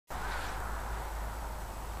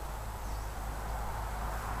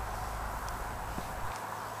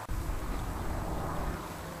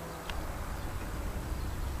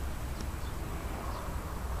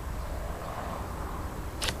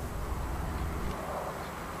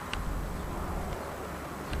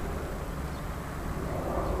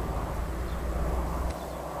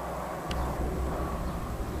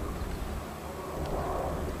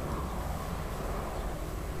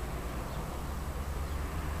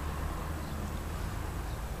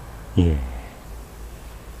예,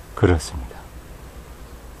 그렇습니다.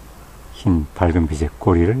 흰 밝은 빛의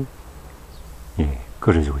꼬리를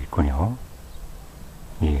끌어주고 있군요.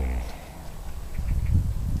 예.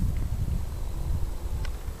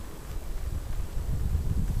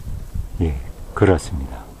 예,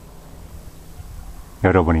 그렇습니다.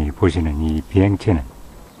 여러분이 보시는 이 비행체는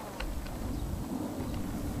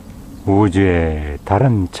우주의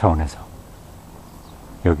다른 차원에서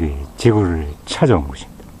여기 지구를 찾아온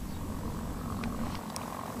것입니다.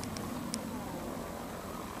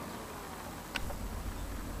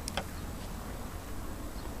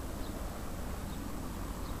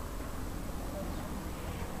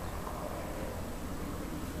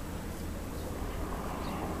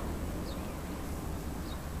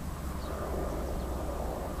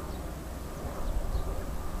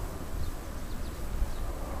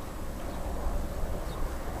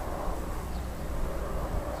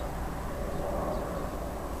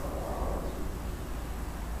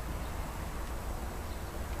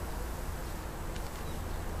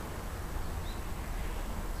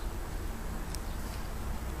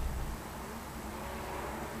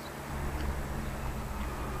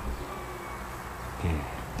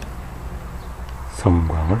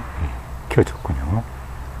 성광을 켜줬군요.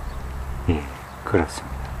 예,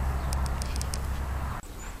 그렇습니다.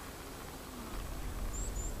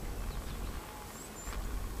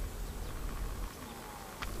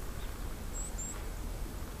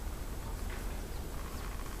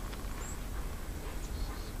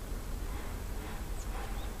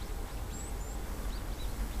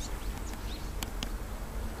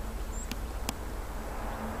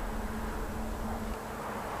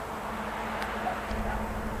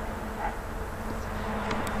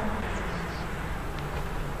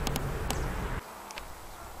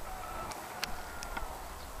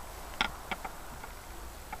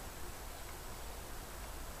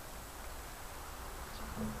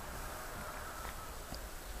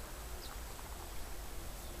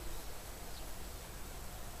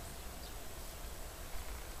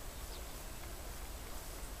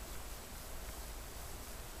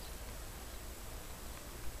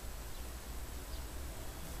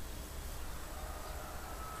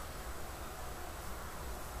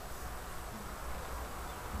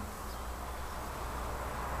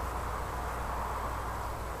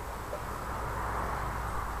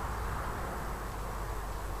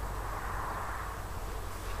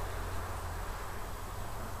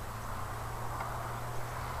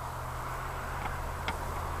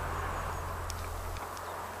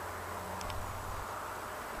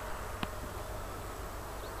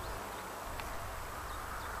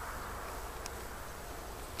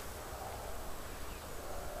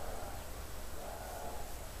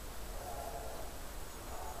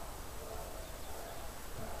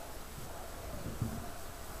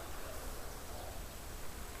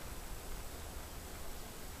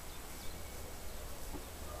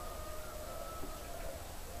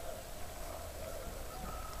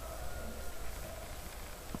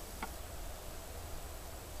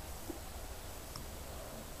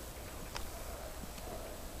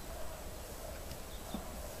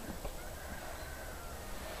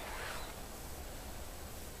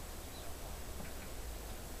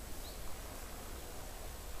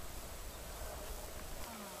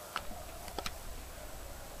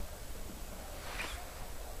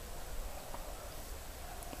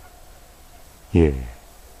 예,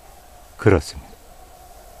 그렇습니다.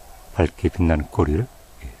 밝게 빛나는 꼬리를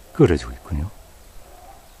끌어주고 있군요.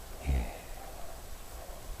 예.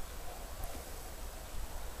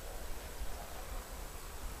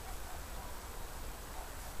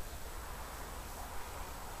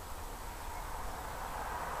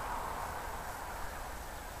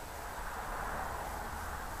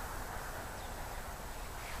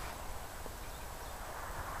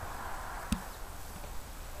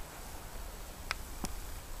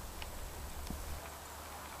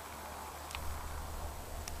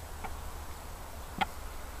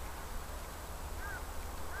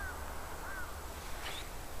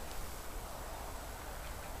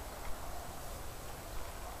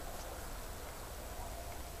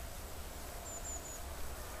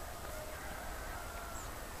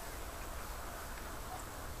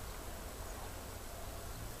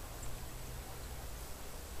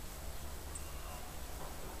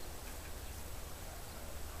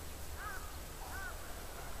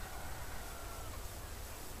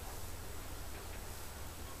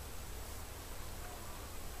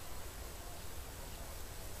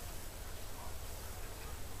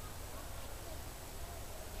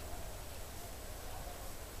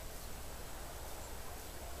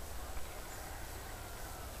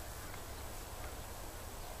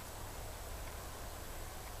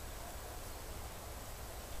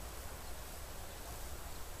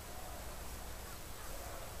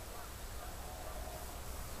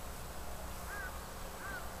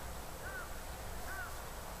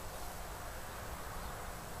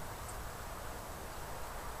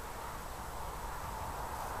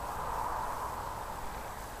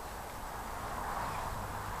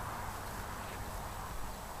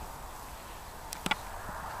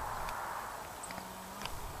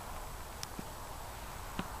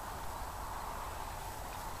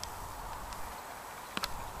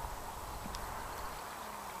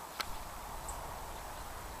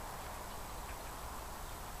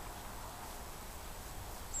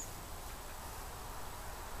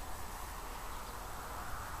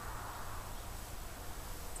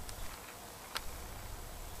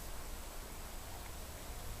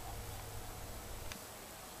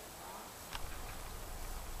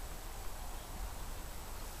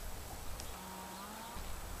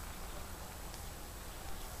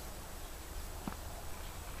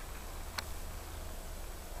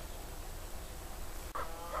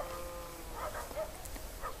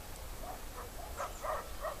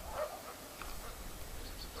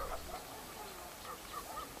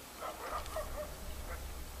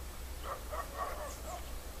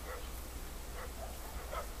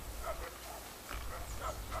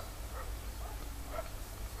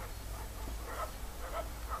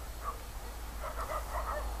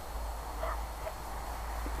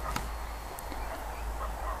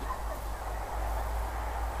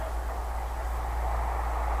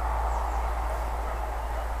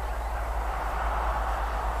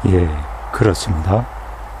 예, 그렇습니다.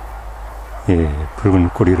 예, 붉은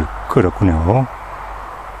꼬리를 끌었군요.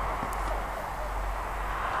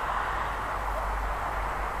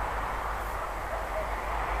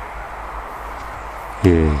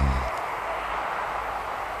 예.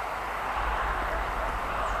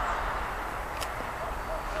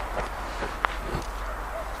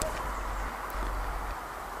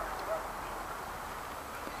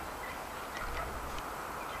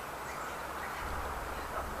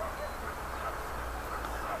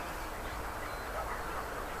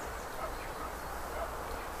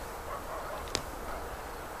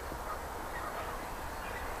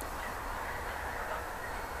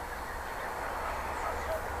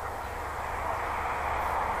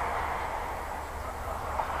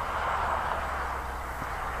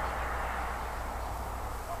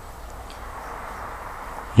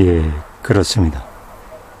 예, 그렇습니다.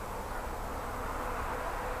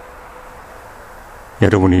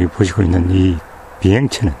 여러분이 보시고 있는 이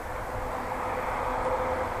비행체는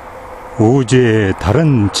우주의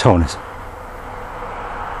다른 차원에서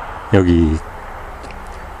여기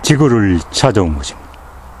지구를 찾아온 것입니다.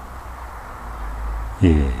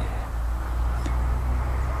 예.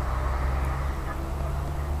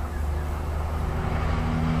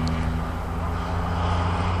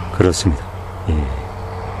 그렇습니다. 예.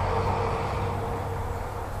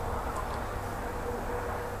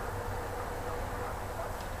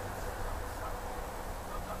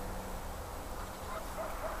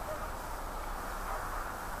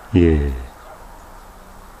 예,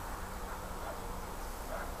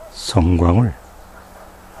 성광을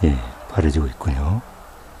바래지고 있군요.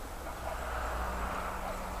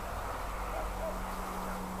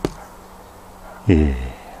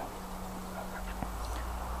 예,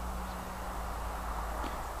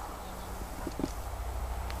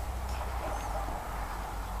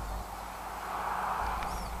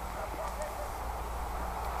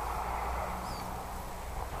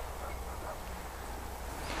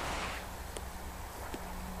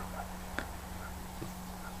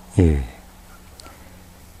 예.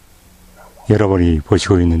 여러분이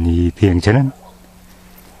보시고 있는 이 비행체는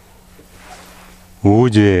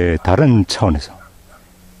우주의 다른 차원에서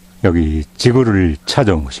여기 지구를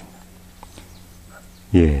찾아온 것입니다.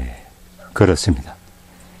 예, 그렇습니다.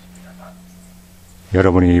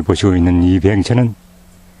 여러분이 보시고 있는 이 비행체는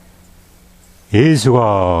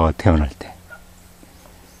예수가 태어날 때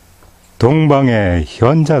동방의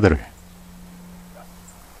현자들을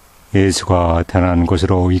예수가 태어난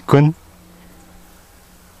곳으로 이끈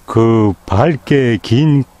그 밝게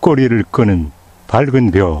긴 꼬리를 끄는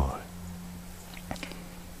밝은 별,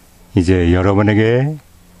 이제 여러분에게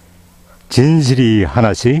진실이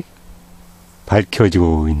하나씩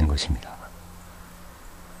밝혀지고 있는 것입니다.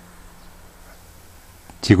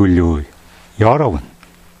 지구인류 여러분,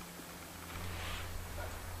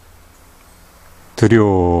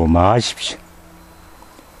 두려워 마십시오.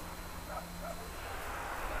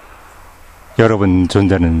 여러분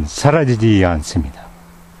존재는 사라지지 않습니다.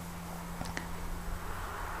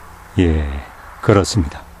 예,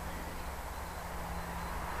 그렇습니다.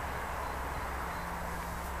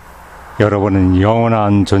 여러분은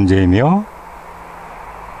영원한 존재이며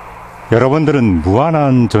여러분들은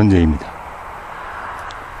무한한 존재입니다.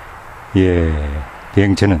 예,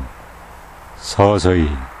 비행체는 서서히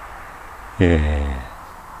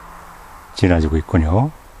지나지고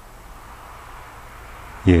있군요.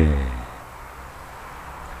 예,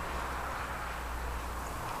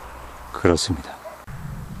 그렇습니다.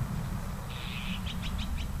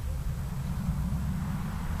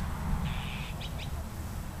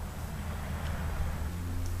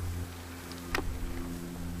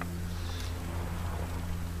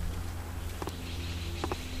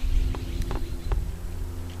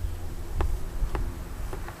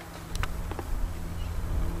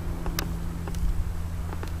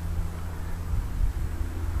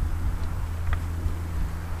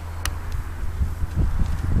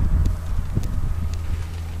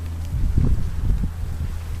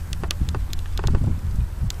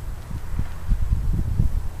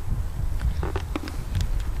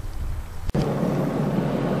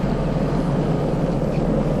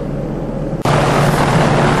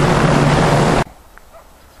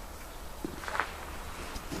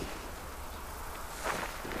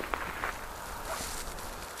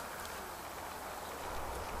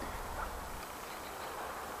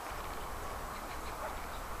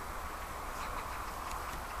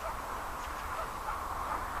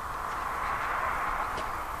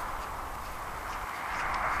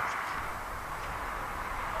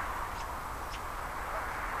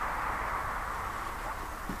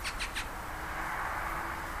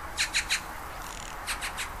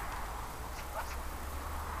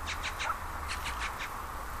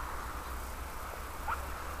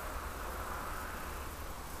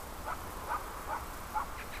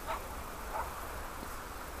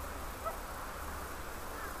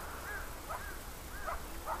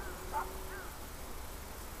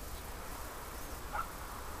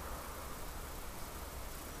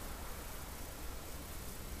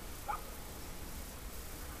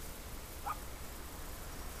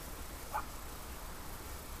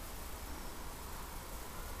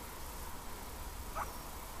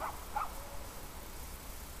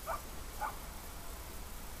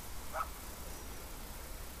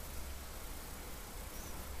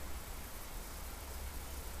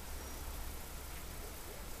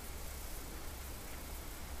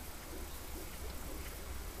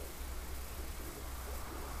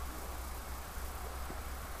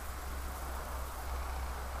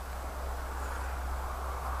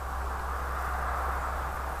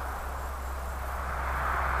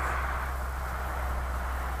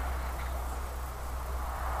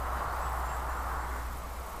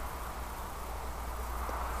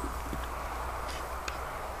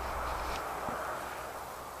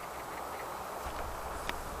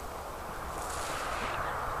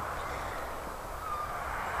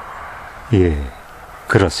 예,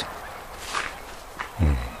 그렇습니다.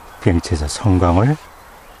 예, 비행체에서 성광을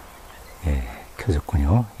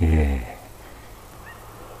켜줬군요. 예.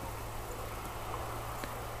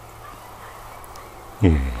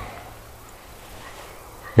 예.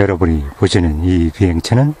 여러분이 보시는 이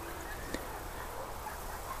비행체는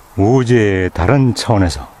우주의 다른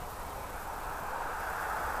차원에서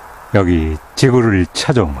여기 지구를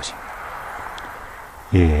찾아온 것입니다.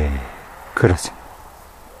 예, 그렇습니다.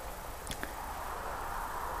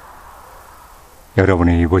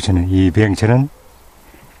 여러분이 보시는 이 비행체는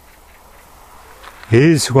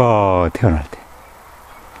예수가 태어날 때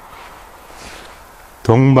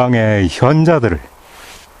동방의 현자들을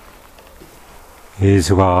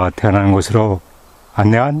예수가 태어나는 곳으로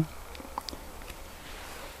안내한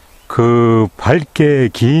그 밝게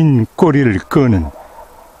긴 꼬리를 끄는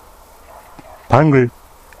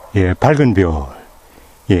밝은 별.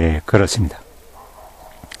 예, 그렇습니다.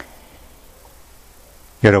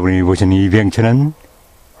 여러분이 보시는 이 비행체는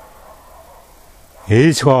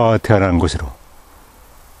예수가 태어난 곳으로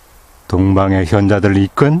동방의 현자들을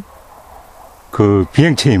이끈 그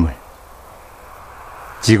비행체임을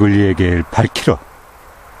지구인에게 밝히러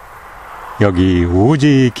여기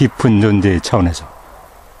우주의 깊은 존재 차원에서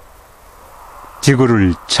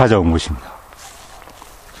지구를 찾아온 것입니다.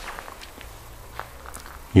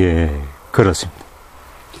 예, 그렇습니다.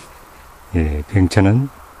 예, 비행체는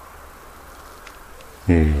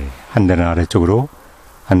한 대는 아래쪽으로,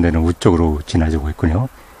 한 대는 위쪽으로 지나지고 있군요.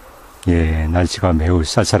 예, 날씨가 매우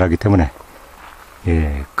쌀쌀하기 때문에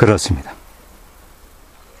예, 그렇습니다.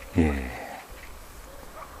 예.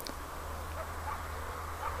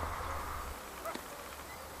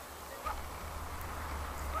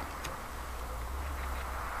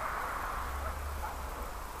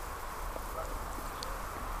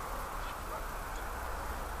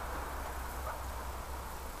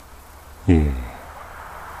 예.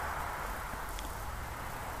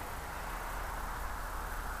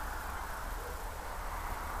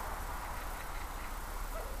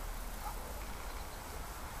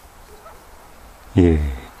 예,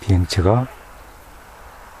 비행체가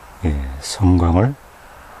섬광을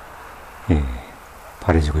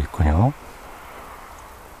발해주고 있군요.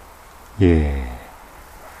 예,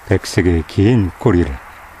 백색의 긴 꼬리를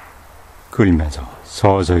끌면서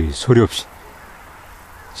서서히 소리 없이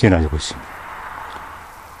지나가고 있습니다.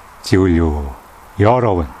 지구인류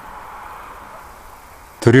여러분,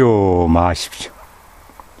 두려워 마십시오.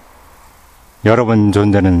 여러분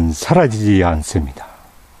존재는 사라지지 않습니다.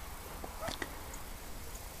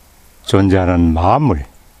 존재하는 만물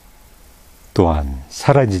또한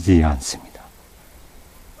사라지지 않습니다.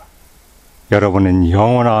 여러분은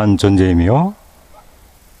영원한 존재이며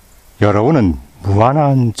여러분은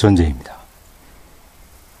무한한 존재입니다.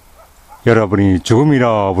 여러분이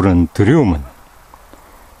죽음이라 부른 두려움은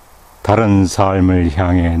다른 삶을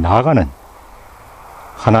향해 나아가는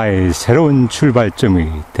하나의 새로운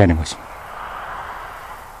출발점이 되는 것입니다.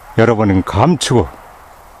 여러분은 감추고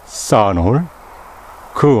쌓아놓을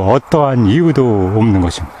그 어떠한 이유도 없는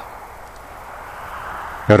것입니다.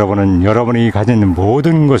 여러분은 여러분이 가진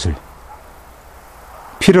모든 것을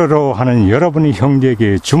필요로 하는 여러분의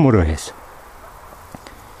형제에게 주므로 해서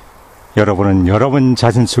여러분은 여러분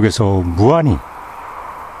자신 속에서 무한히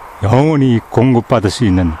영원히 공급받을 수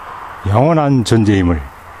있는 영원한 존재임을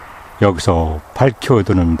여기서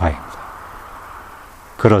밝혀두는 바입니다.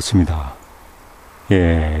 그렇습니다.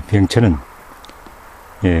 예, 비행체는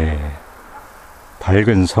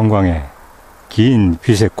밝은 성광에 긴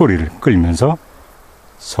빛의 꼬리를 끌면서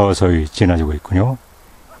서서히 지나지고 있군요.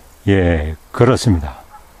 예, 그렇습니다.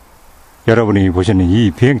 여러분이 보시는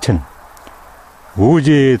이 비행체는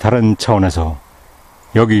우주의 다른 차원에서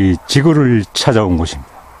여기 지구를 찾아온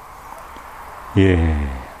곳입니다.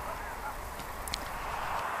 예.